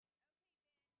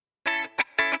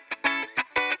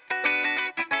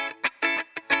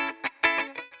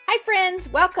Hi friends,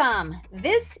 welcome.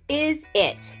 This is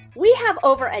it. We have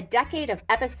over a decade of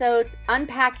episodes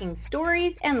unpacking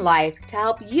stories and life to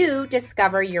help you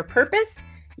discover your purpose,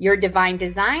 your divine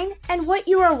design, and what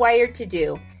you are wired to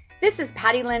do. This is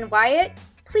Patty Lynn Wyatt.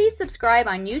 Please subscribe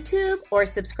on YouTube or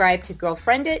subscribe to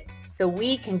Girlfriend It so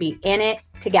we can be in it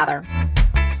together.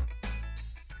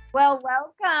 Well,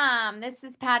 welcome. This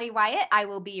is Patty Wyatt. I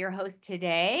will be your host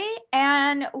today,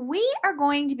 and we are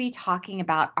going to be talking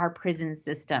about our prison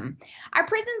system. Our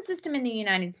prison system in the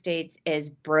United States is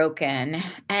broken,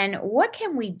 and what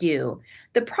can we do?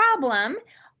 The problem,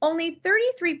 only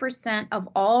 33% of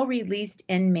all released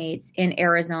inmates in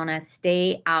Arizona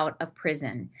stay out of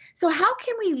prison. So how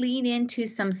can we lean into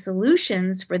some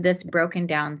solutions for this broken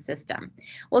down system?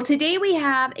 Well, today we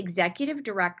have Executive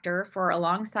Director for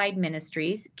Alongside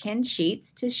Ministries, Ken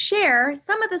Sheets, to share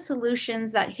some of the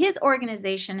solutions that his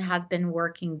organization has been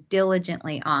working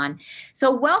diligently on.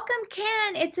 So welcome,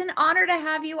 Ken. It's an honor to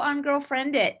have you on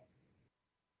Girlfriend It.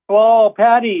 Well,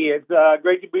 Patty, it's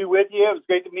great to be with you. It was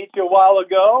great to meet you a while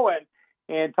ago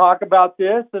and talk about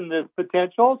this and this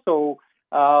potential. So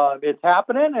it's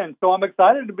happening, and so I'm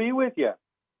excited to be with you.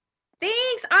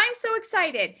 Thanks. I'm so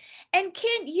excited. And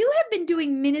Ken, you have been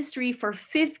doing ministry for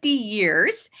 50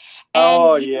 years.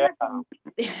 And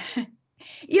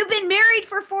you've been married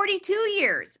for 42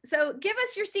 years. So give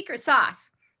us your secret sauce.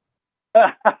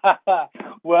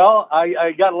 Well,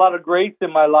 I got a lot of grace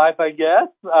in my life, I guess.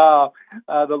 The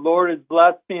Lord has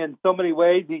blessed me in so many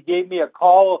ways. He gave me a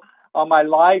call on my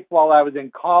life while I was in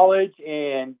college,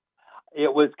 and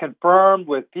it was confirmed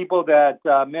with people that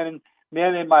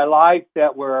men in my life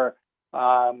that were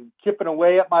chipping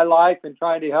away at my life and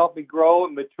trying to help me grow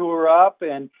and mature up,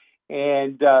 and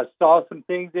saw some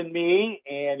things in me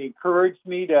and encouraged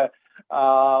me to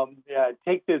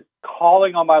take this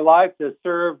calling on my life to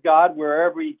serve God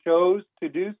wherever He chose to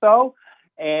do so,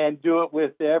 and do it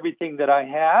with everything that I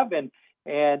have, and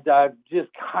just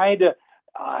kind of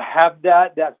have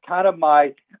that. That's kind of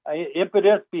my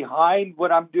impetus behind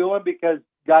what I'm doing, because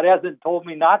God hasn't told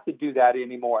me not to do that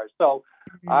anymore. So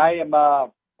I am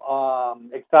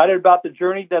excited about the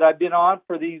journey that I've been on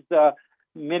for these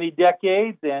many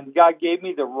decades, and God gave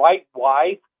me the right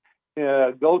wife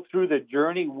to go through the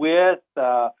journey with.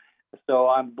 So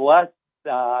I'm blessed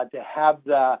to have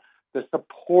the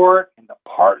support and the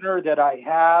partner that I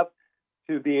have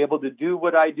to be able to do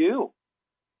what I do.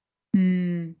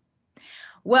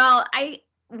 Well,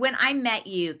 when I met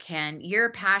you, Ken, your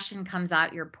passion comes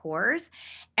out your pores.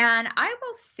 And I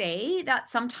will say that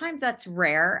sometimes that's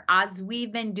rare, as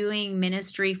we've been doing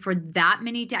ministry for that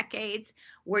many decades,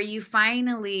 where you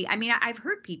finally, I've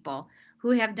heard people who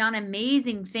have done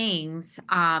amazing things,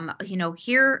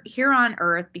 here on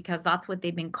earth, because that's what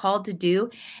they've been called to do.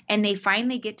 And they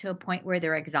finally get to a point where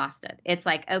they're exhausted. It's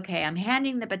like, okay, I'm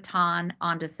handing the baton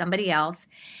on to somebody else.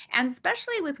 And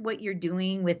especially with what you're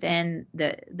doing within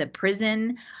the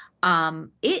prison,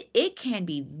 it can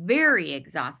be very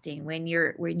exhausting when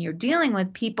you're dealing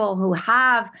with people who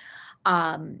have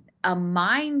a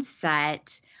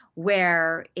mindset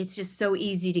where it's just so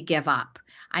easy to give up.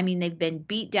 They've been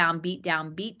beat down.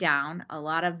 A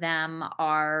lot of them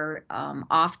are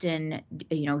often,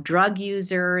 drug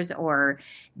users, or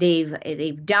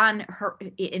they've done,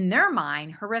 in their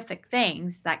mind, horrific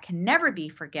things that can never be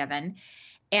forgiven.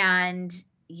 And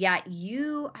yet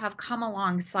you have come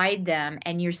alongside them,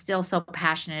 and you're still so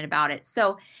passionate about it.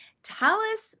 So tell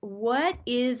us, what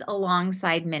is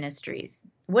Alongside Ministries?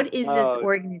 What is this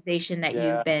organization that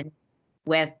you've been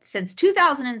with since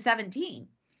 2017?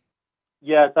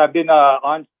 Yes, I've been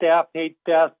on staff, paid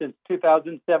staff, since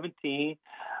 2017.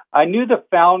 I knew the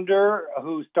founder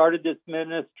who started this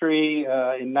ministry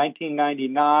in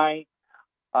 1999.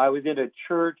 I was in a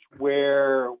church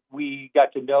where we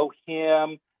got to know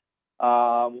him.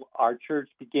 Our church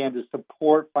began to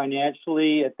support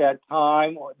financially at that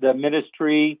time the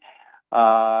ministry.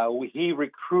 He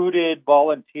recruited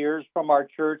volunteers from our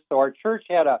church. So our church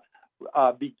had a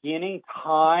beginning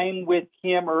time with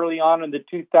him early on in the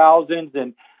 2000s,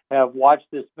 and have watched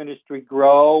this ministry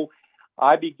grow.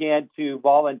 I began to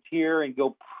volunteer and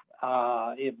go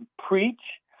and preach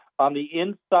on the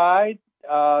inside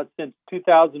since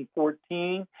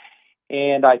 2014,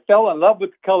 and I fell in love with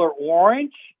the color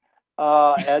orange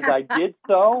as I did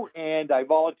so, and I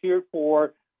volunteered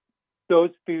for those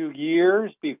few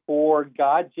years before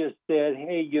God just said,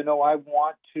 hey, I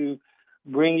want to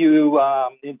bring you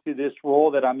into this role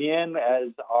that I'm in, as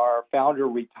our founder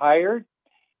retired.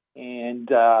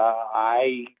 And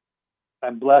I'm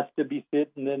blessed to be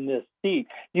sitting in this seat.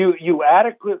 You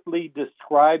adequately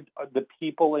described the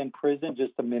people in prison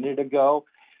just a minute ago.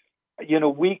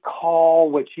 We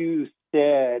call what you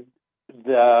said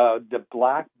the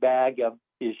black bag of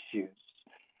issues.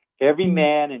 Every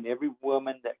man and every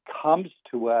woman that comes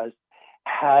to us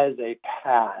has a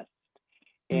past,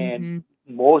 and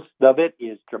most of it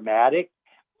is dramatic,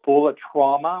 full of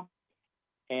trauma,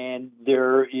 and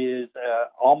there is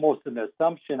almost an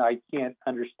assumption I can't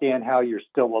understand how you're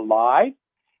still alive,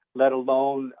 let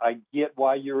alone I get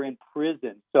why you're in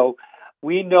prison. So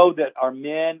we know that our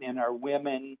men and our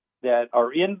women that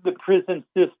are in the prison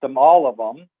system, all of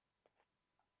them,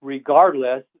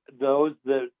 regardless, those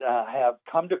that have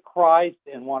come to Christ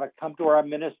and want to come to our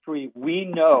ministry, we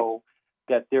know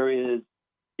that there is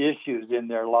issues in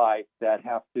their life that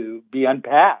have to be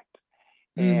unpacked.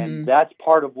 And that's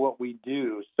part of what we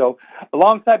do. So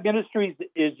Alongside Ministries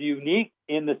is unique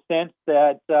in the sense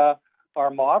that our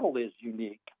model is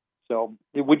unique. So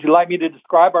would you like me to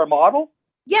describe our model?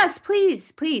 Yes,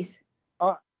 please.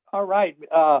 All right.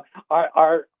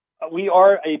 We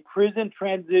are a prison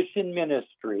transition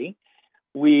ministry.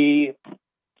 We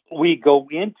go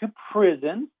into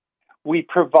prisons. We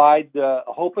provide the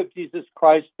hope of Jesus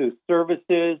Christ through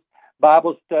services,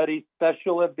 Bible studies,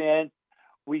 special events.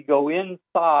 We go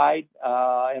inside,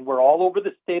 and we're all over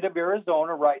the state of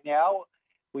Arizona right now.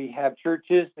 We have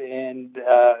churches, and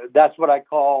that's what I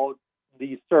call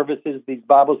these services, these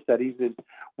Bible studies, is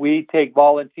we take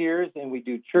volunteers and we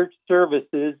do church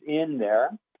services in there.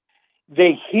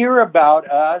 They hear about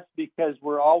us because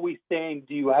we're always saying,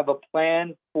 do you have a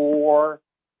plan for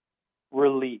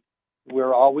release?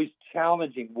 We're always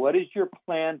challenging, what is your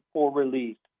plan for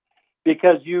release?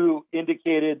 Because you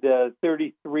indicated the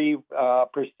 33%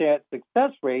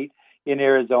 success rate in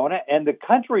Arizona, and the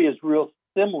country is real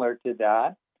similar to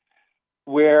that,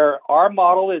 where our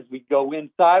model is we go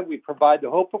inside, we provide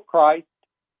the hope of Christ.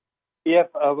 If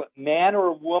a man or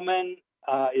a woman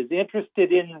is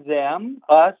interested in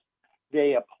us,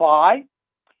 they apply,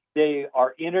 they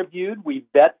are interviewed, we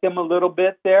vet them a little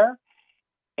bit there,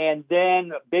 and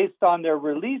then based on their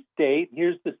release date,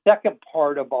 here's the second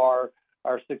part of our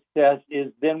success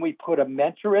is then we put a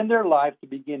mentor in their life to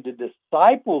begin to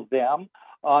disciple them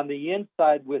on the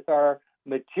inside with our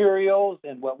materials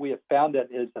and what we have found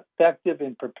that is effective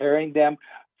in preparing them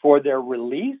for their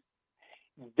release.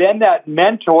 Then that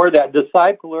mentor, that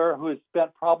discipler who has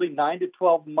spent probably 9 to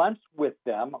 12 months with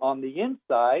them on the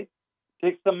inside,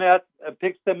 picks them up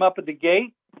at the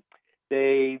gate.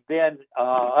 They then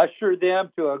usher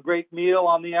them to a great meal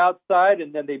on the outside,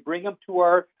 and then they bring them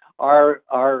to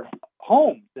our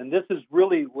homes. And this is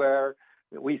really where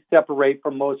we separate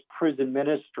from most prison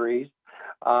ministries.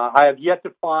 I have yet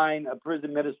to find a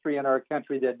prison ministry in our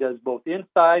country that does both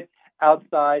inside,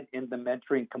 outside, and the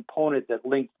mentoring component that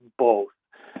links both.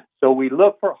 So we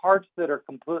look for hearts that are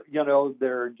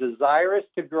they're desirous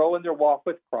to grow in their walk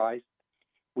with Christ.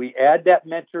 We add that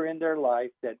mentor in their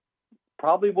life that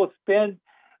probably will spend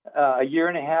a year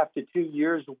and a half to 2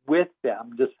 years with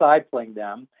them, discipling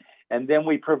them. And then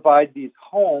we provide these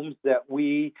homes that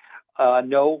we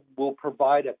know will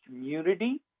provide a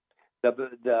community,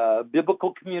 the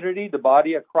biblical community, the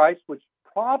body of Christ, which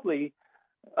probably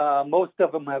most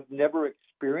of them have never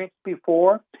experienced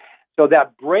before. So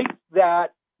that breaks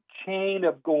that chain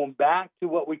of going back to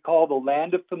what we call the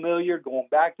land of familiar, going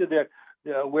back to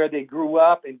where they grew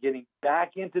up and getting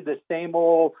back into the same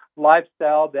old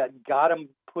lifestyle that got them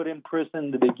put in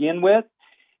prison to begin with.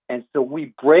 And so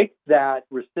we break that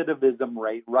recidivism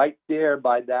rate right there.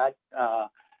 By that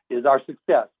is our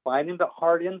success, finding the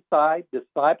heart inside,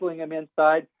 discipling them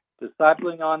inside,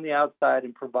 discipling on the outside,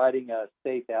 and providing a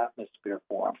safe atmosphere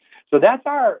for them. So that's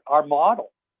our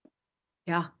model.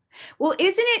 Yeah. Well,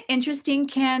 isn't it interesting,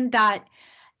 Ken, that,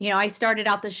 I started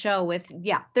out the show with,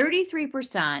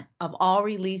 33% of all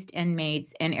released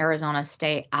inmates in Arizona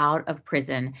stay out of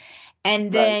prison. And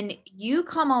then you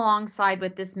come alongside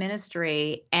with this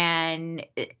ministry, and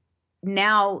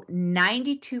now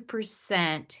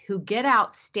 92% who get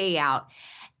out stay out.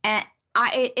 And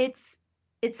it's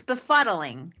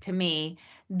befuddling to me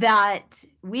that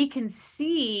we can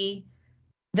see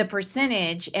the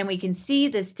percentage and we can see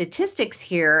the statistics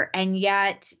here, and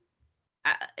yet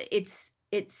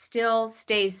it still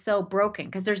stays so broken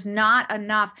because there's not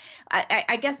enough.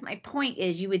 I guess my point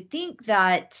is, you would think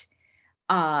that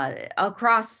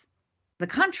across the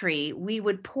country, we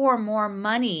would pour more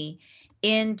money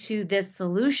into this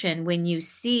solution when you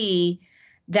see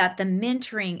that the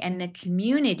mentoring and the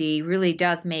community really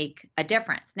does make a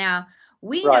difference. Now,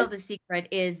 we know the secret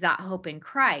is that hope in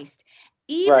Christ.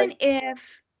 Even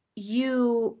if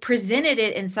you presented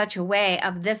it in such a way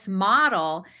of this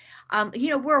model,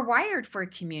 We're wired for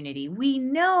community. We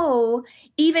know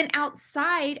even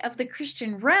outside of the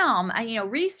Christian realm,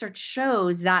 research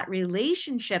shows that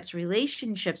relationships,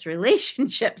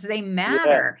 they Yeah.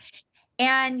 matter.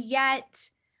 And yet,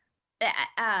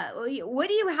 what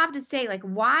do you have to say? Like,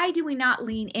 why do we not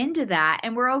lean into that?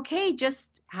 And we're okay just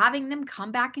having them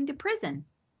come back into prison.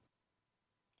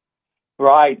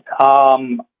 Right.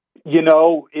 I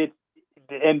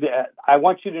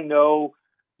want you to know,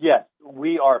 yes,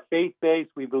 we are faith-based.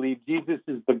 We believe Jesus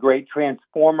is the great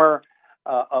transformer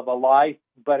of a life.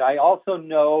 But I also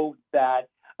know that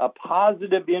a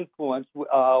positive influence,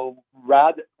 whether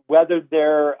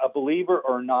they're a believer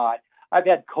or not. I've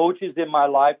had coaches in my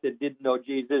life that didn't know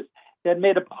Jesus that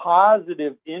made a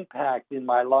positive impact in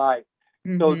my life.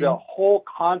 Mm-hmm. So the whole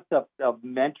concept of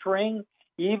mentoring,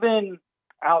 even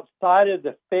outside of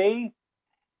the faith,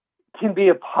 can be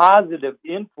a positive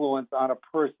influence on a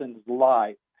person's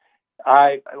life.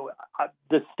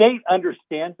 The state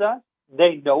understands us.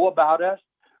 They know about us.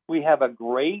 We have a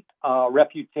great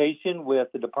reputation with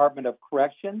the Department of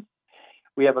Corrections.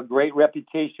 We have a great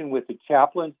reputation with the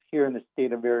chaplains here in the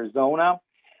state of Arizona.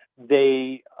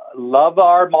 They love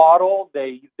our model.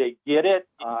 They get it.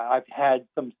 I've had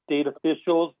some state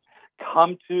officials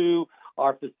come to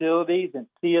our facilities and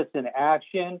see us in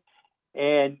action.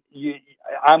 And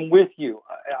I'm with you.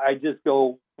 I just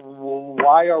go,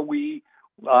 why are we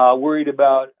worried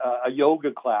about a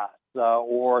yoga class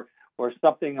or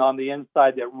something on the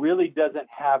inside that really doesn't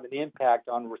have an impact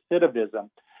on recidivism?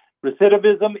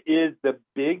 Recidivism is the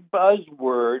big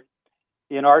buzzword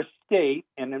in our state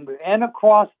and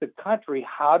across the country,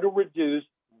 how to reduce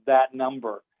that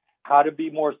number, how to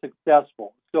be more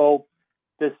successful. So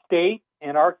the state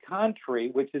in our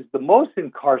country, which is the most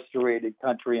incarcerated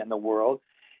country in the world,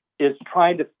 is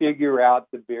trying to figure out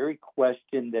the very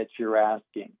question that you're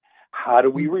asking. How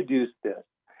do we reduce this?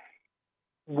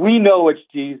 We know it's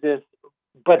Jesus,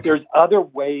 but there's other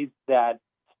ways that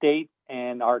states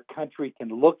and our country can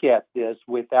look at this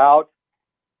without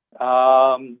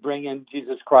bringing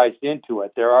Jesus Christ into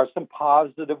it. There are some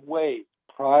positive ways,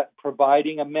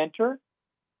 providing a mentor,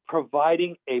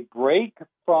 providing a break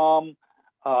from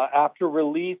after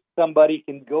release. Somebody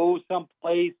can go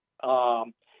someplace,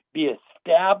 be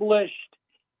established,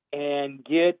 and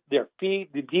get their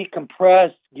feet to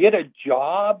decompress, get a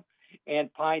job, and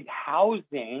find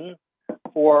housing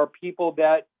for people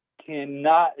that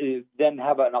cannot then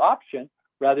have an option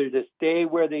rather to stay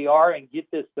where they are and get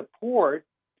this support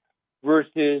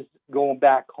versus going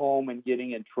back home and getting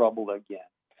in trouble again.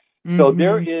 Mm-hmm. So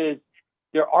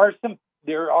there are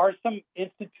some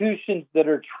institutions that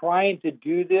are trying to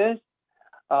do this.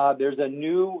 There's a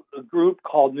new group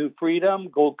called New Freedom,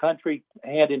 Gold Country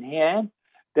Hand in Hand,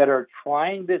 that are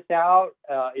trying this out.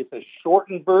 It's a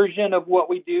shortened version of what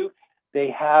we do. They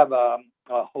have a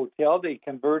hotel they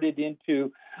converted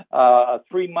into a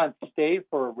 3-month stay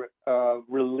for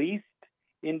released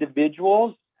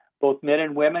individuals. Both men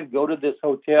and women go to this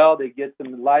hotel. They get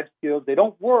some life skills. They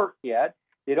don't work yet.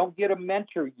 They don't get a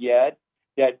mentor yet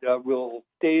that will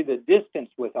stay the distance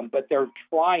with them, but they're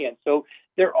trying. So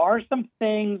there are some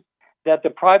things that the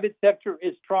private sector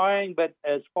is trying, but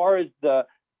as far as the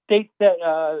state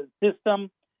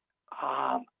system,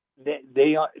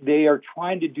 they are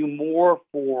trying to do more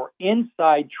for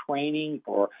inside training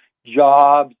for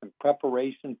jobs and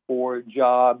preparation for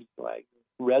jobs, like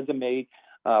resume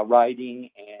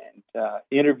writing and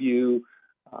interview.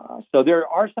 So there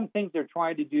are some things they're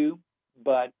trying to do,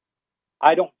 but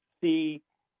I don't see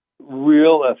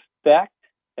real effect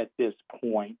at this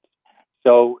point.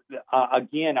 So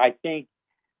again, I think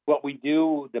what we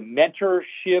do, the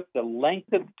mentorship, the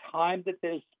length of time that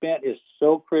they've spent is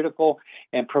so critical,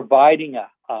 and providing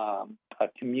a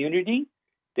community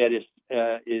that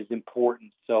is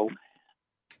important. So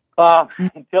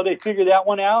until they figure that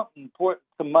one out and put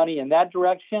some money in that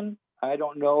direction, I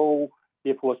don't know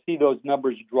if we'll see those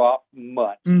numbers drop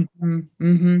much. Mm-hmm,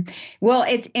 mm-hmm. Well,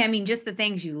 just the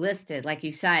things you listed, like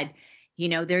you said,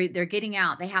 they're getting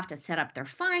out. They have to set up their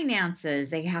finances.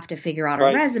 They have to figure out a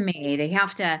resume. They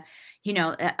have to,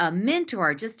 a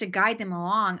mentor just to guide them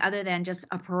along, other than just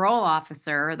a parole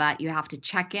officer that you have to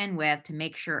check in with to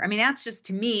make sure. I mean, that's just,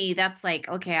 to me, that's like,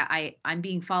 okay, I'm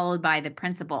being followed by the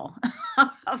principal.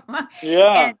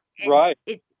 Yeah, right.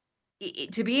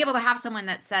 To be able to have someone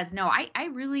that says, no, I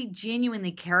really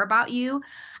genuinely care about you.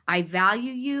 I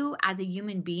value you as a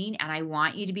human being, and I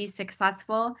want you to be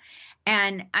successful.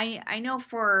 And I know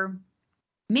for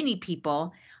many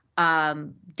people,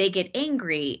 they get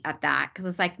angry at that because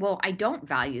it's like, well, I don't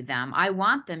value them. I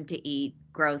want them to eat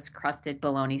gross crusted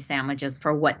bologna sandwiches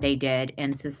for what they did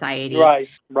in society.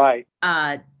 Right.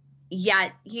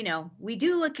 yet, we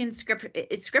do look in scripture.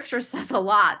 Scripture says a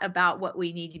lot about what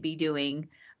we need to be doing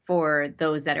for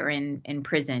those that are in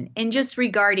prison, and just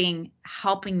regarding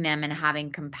helping them and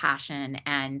having compassion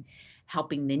and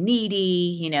helping the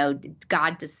needy.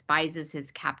 God despises his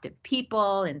captive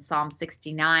people in Psalm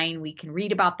 69. We can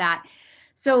read about that.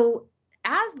 So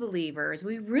as believers,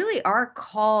 we really are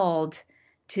called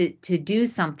to do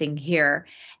something here.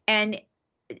 And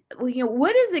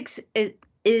what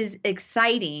is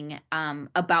exciting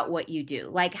about what you do?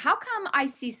 Like, how come I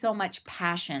see so much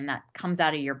passion that comes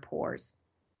out of your pores?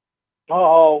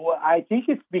 Oh, I think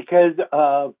it's because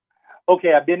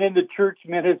I've been in the church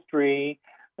ministry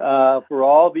for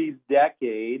all these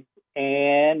decades,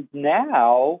 and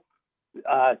now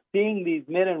seeing these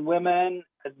men and women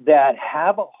that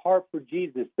have a heart for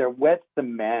Jesus, they're wet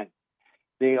cement.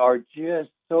 They are just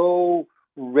so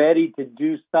ready to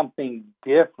do something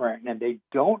different, and they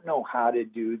don't know how to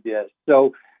do this.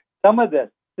 So some of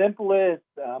the simplest,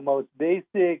 most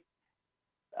basic,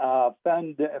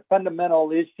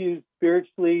 fundamental issues,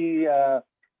 spiritually,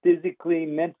 physically,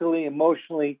 mentally,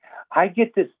 emotionally, I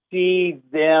get to see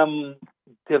them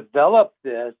develop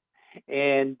this,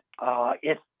 and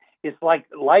it's like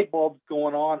light bulbs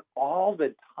going on all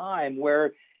the time,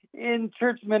 where in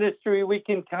church ministry we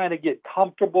can kind of get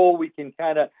comfortable, we can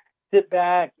kind of sit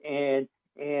back and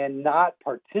not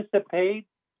participate,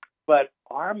 but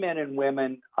our men and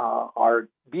women are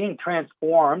being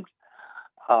transformed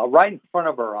right in front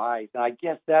of our eyes. And I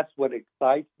guess that's what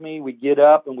excites me. We get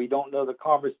up and we don't know the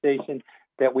conversation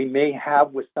that we may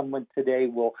have with someone today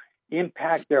will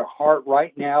impact their heart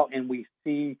right now, and we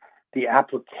see the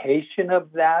application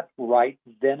of that right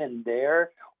then and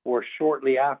there or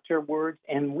shortly afterwards.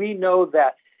 And we know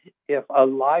that if a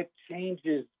life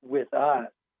changes with us,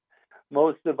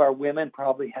 most of our women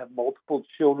probably have multiple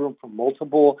children from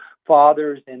multiple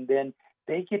fathers, and then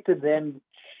they get to then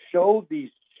show these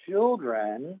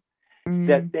children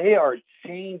that they are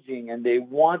changing, and they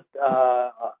want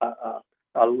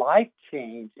a life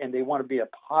change, and they want to be a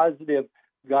positive,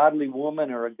 godly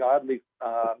woman or a godly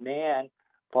man,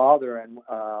 father and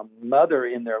mother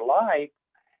in their life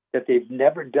that they've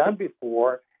never done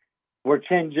before. We're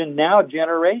changing now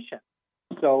generations.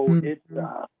 So it's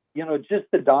just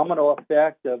the domino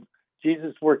effect of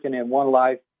Jesus working in one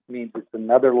life means it's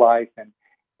another life,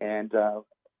 and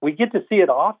we get to see it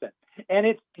often, and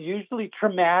it's usually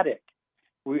traumatic.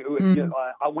 We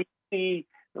see,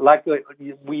 like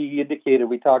we indicated,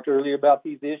 we talked earlier about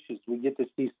these issues. We get to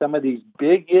see some of these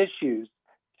big issues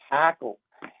tackled,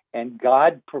 and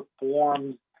God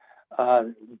performs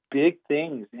big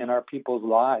things in our people's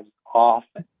lives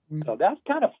often. So that's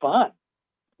kind of fun.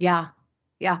 Yeah.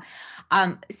 Yeah.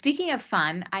 Speaking of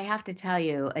fun, I have to tell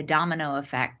you a domino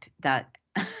effect that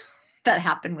that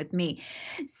happened with me.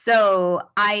 So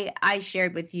I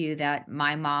shared with you that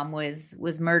my mom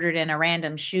was murdered in a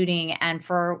random shooting, and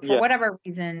for whatever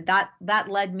reason that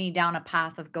led me down a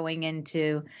path of going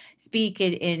into speak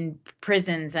in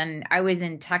prisons. And I was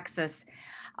in Texas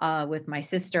with my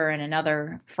sister and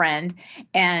another friend,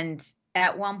 and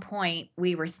at one point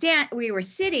we were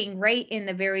sitting right in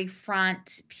the very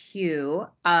front pew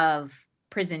of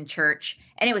prison church,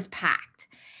 and it was packed.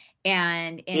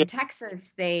 And in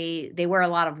Texas, they wear a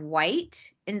lot of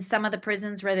white in some of the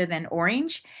prisons rather than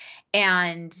orange,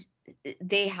 and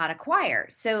they had a choir.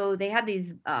 So they had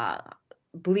these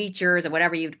bleachers or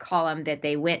whatever you'd call them that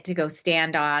they went to go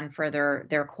stand on for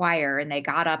their choir, and they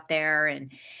got up there,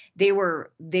 and they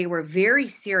were very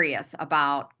serious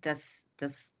about this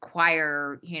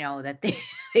choir, that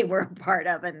they were a part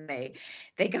of, and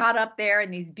they got up there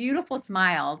in these beautiful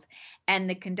smiles, and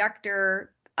the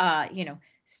conductor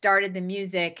started the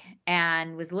music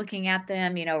and was looking at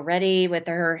them, ready with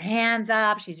her hands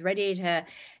up. She's ready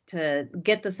to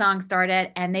get the song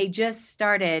started, and they just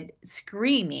started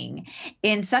screaming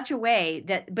in such a way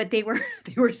but they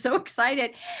were so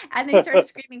excited, and they started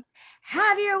screaming,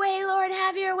 "Have your way, Lord,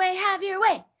 have your way, have your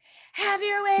way. Have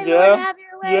your way, Lord, have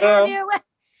your way, have your way."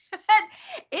 And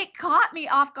it caught me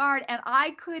off guard, and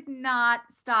I could not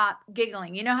stop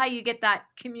giggling. You know how you get that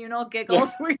communal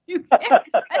giggles where you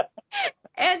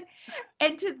can't.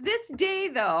 And to this day,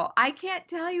 though, I can't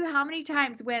tell you how many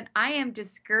times when I am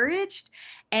discouraged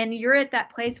and you're at that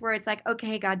place where it's like,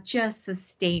 okay, God, just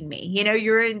sustain me.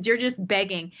 You're just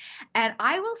begging. And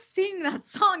I will sing that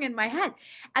song in my head.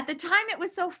 At the time, it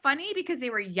was so funny because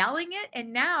they were yelling it.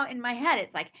 And now in my head,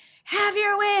 it's like, have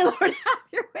your way, Lord, have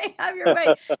your way, have your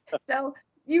way. So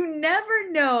you never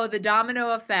know the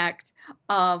domino effect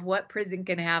of what prison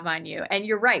can have on you. And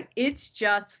you're right. It's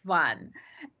just fun.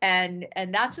 And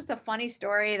that's just a funny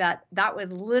story that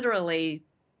was literally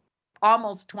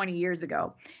almost 20 years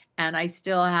ago. and I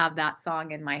still have that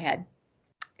song in my head.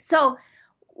 So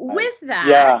with that,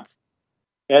 yeah,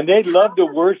 and they love to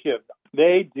us, worship.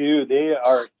 They do. They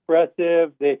are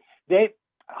expressive.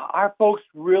 Our folks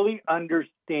really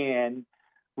understand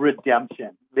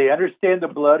redemption. They understand the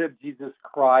blood of Jesus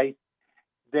Christ.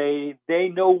 They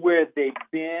know where they've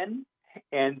been,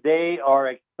 and they are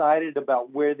excited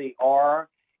about where they are,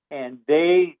 and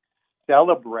they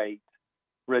celebrate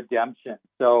redemption.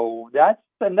 So that's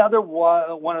another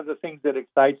one of the things that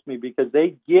excites me, because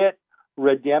they get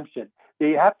redemption.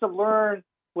 They have to learn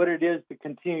what it is to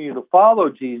continue to follow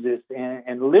Jesus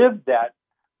and live that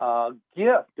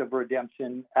gift of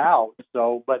redemption out.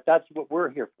 So, but that's what we're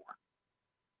here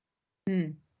for.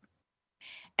 hmm.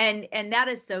 And that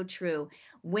is so true.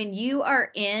 When you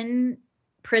are in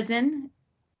prison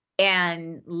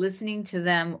and listening to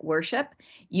them worship,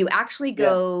 you actually Yeah,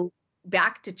 go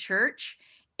back to church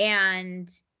and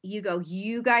you go,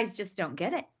 you guys just don't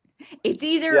get it. It's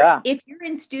either yeah, if you're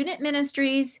in student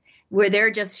ministries where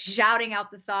they're just shouting out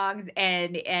the songs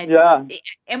yeah,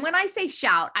 and when I say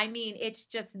shout, I mean it's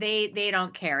just they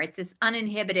don't care. It's this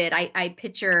uninhibited. I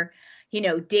picture,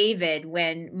 David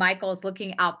when Michael's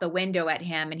looking out the window at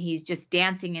him and he's just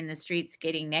dancing in the streets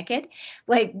getting naked.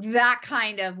 Like that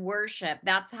kind of worship.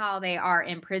 That's how they are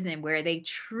in prison, where they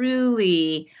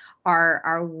truly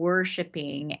are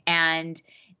worshiping, and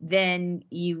then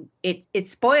it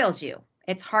spoils you.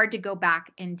 It's hard to go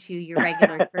back into your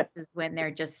regular churches when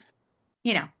they're just,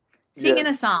 yeah, singing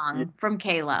a yeah. song from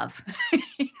K-Love.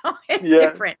 It's Yeah.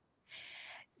 different.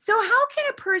 So how can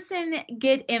a person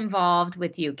get involved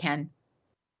with you, Ken?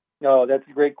 No, that's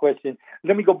a great question.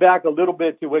 Let me go back a little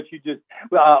bit to what you just.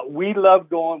 We love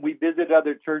going. We visit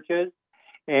other churches,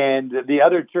 and the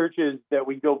other churches that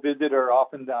we go visit are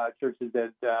often churches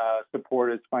that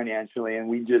support us financially, and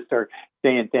we just are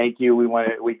saying thank you.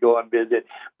 We go and visit,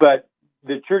 but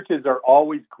the churches are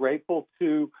always grateful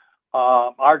to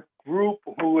our group,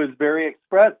 who is very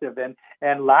expressive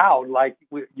and loud, like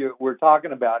we're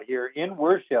talking about here in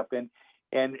worship, and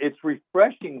it's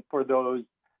refreshing for those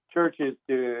churches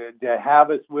to have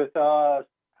us with us,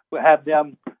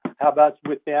 have us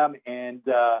with them, and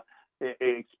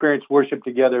experience worship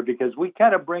together, because we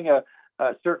kind of bring a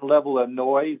certain level of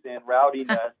noise and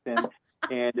rowdiness and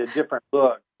a different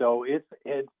look. So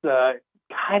it's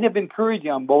kind of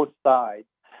encouraging on both sides.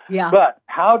 Yeah. But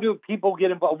how do people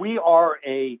get involved? We are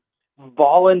a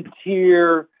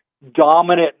volunteer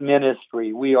dominant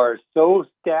ministry. We are so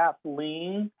staff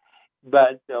lean,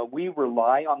 but we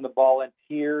rely on the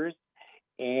volunteers,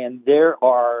 and there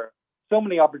are so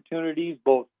many opportunities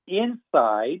both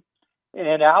inside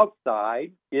and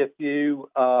outside. If you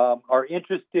are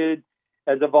interested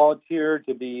as a volunteer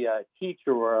to be a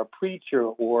teacher or a preacher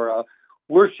or a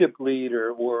worship leader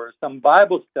or some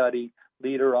Bible study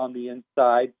leader on the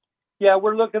inside, yeah,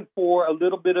 we're looking for a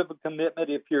little bit of a commitment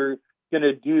if you're going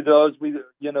to do those. We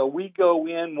go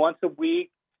in once a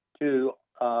week to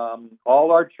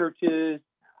all our churches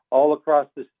all across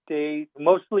the state,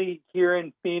 mostly here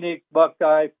in Phoenix,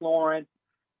 Buckeye, Florence,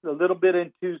 a little bit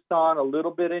in Tucson, a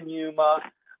little bit in Yuma.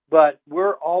 But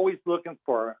we're always looking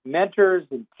for mentors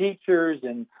and teachers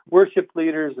and worship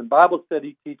leaders and Bible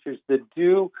study teachers that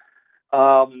do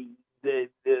the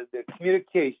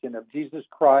communication of Jesus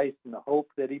Christ and the hope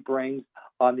that he brings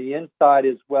on the inside,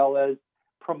 as well as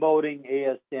promoting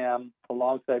ASM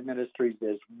alongside ministries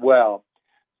as well.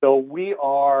 So we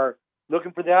are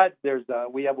looking for that.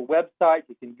 We have a website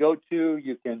you can go to.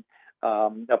 You can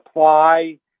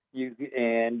apply.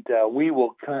 We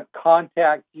will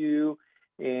contact you,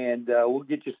 and we'll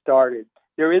get you started.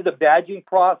 There is a badging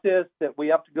process that we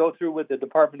have to go through with the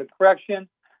Department of Corrections.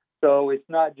 So it's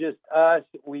not just us.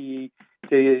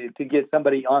 To get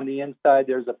somebody on the inside,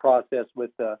 there's a process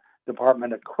with the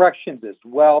Department of Corrections as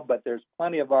well, but there's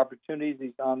plenty of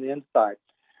opportunities on the inside.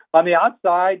 On the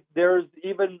outside, there's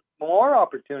even more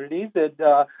opportunities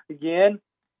that, again,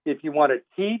 if you want to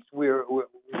teach,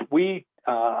 we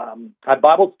have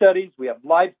Bible studies, we have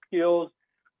life skills,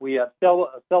 we have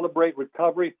celebrate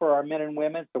recovery for our men and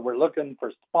women, so we're looking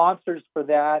for sponsors for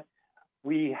that.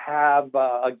 We have,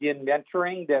 again,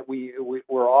 mentoring that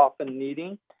we're often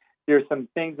needing. There's some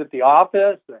things at the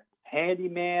office,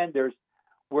 handyman. There's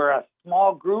where a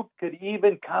small group could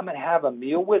even come and have a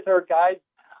meal with our guys,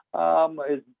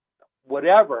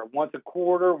 whatever, once a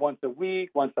quarter, once a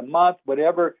week, once a month,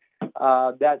 whatever.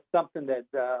 That's something that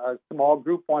a small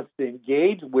group wants to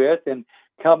engage with and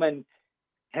come and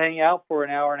hang out for an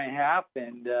hour and a half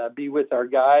and be with our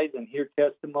guys and hear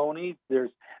testimonies.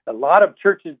 There's a lot of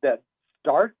churches that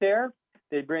start there.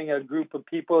 They bring a group of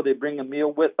people, they bring a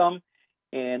meal with them,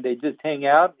 and they just hang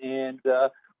out. And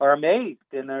are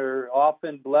amazed and are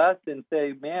often blessed and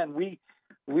say, man, we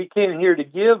came here to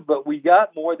give, but we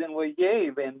got more than we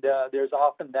gave. And there's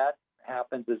often that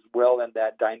happens as well in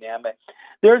that dynamic.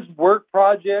 There's work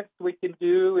projects we can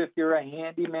do. If you're a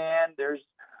handyman, there's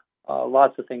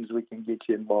lots of things we can get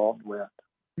you involved with.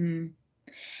 Mm.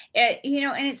 And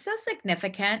it's so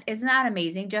significant. Isn't that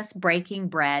amazing? Just breaking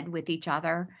bread with each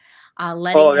other,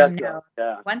 letting them know,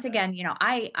 once again,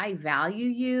 I value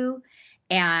you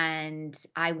and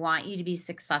I want you to be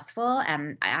successful.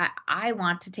 And I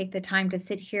want to take the time to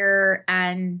sit here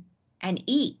and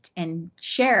eat and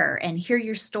share and hear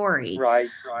your story. Right.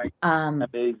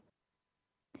 Amazing.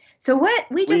 So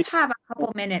we just have a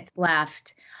couple minutes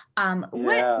left.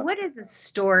 What is a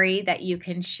story that you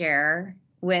can share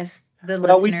with the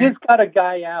listeners? Well, we just got a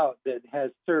guy out that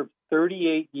has served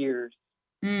 38 years.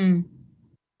 Mm.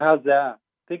 How's that?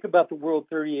 Think about the world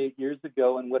 38 years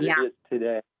ago and what it is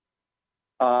today.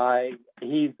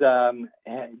 He's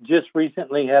just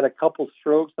recently had a couple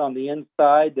strokes on the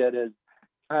inside that has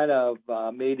kind of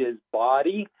made his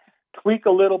body tweak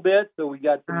a little bit. So we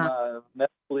got some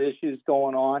medical issues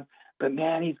going on. But,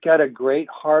 man, he's got a great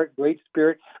heart, great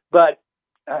spirit. But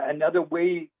another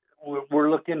way we're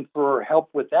looking for help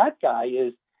with that guy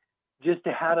is just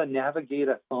to how to navigate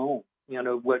a phone.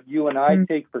 What you and I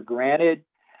take for granted.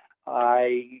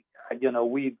 We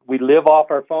live off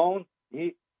our phone.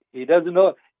 He doesn't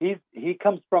know. He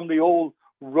comes from the old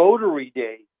rotary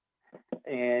days.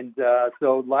 And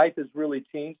so life has really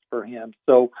changed for him.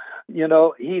 So,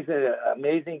 he's an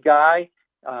amazing guy.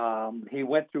 He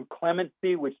went through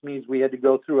clemency, which means we had to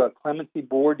go through a clemency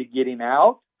board to get him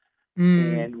out.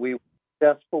 And we were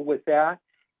successful with that.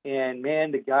 And,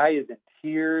 man, the guy is in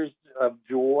tears of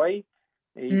joy.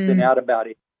 He's been out about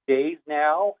 8 days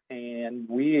now. And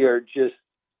we are just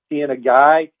seeing a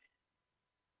guy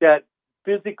that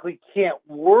physically can't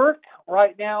work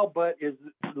right now, but is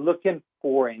looking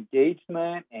for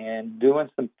engagement and doing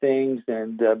some things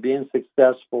and being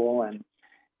successful. And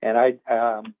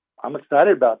I'm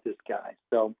excited about this guy.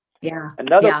 So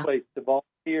another place to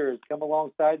volunteer is come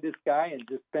alongside this guy and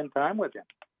just spend time with him.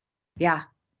 Yeah.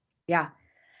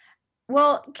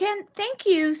 Well, Ken, thank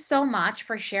you so much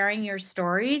for sharing your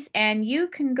stories. And you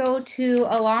can go to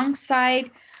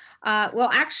alongside.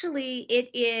 Actually, it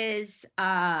is.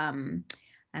 I'm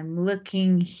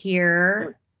looking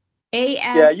here.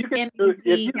 ASMEZ.com. You can if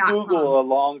you Google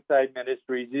Alongside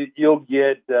Ministries, you'll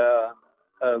get a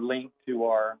link to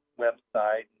our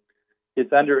website.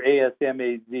 It's under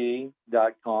ASMEZ.com.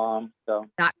 All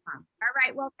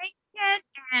right. Well, thanks, Ken,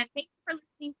 and thank you for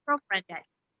listening to Girlfriend It.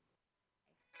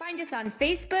 Find us on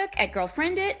Facebook at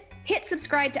Girlfriend It. Hit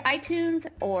subscribe to iTunes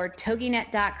or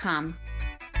TogiNet.com.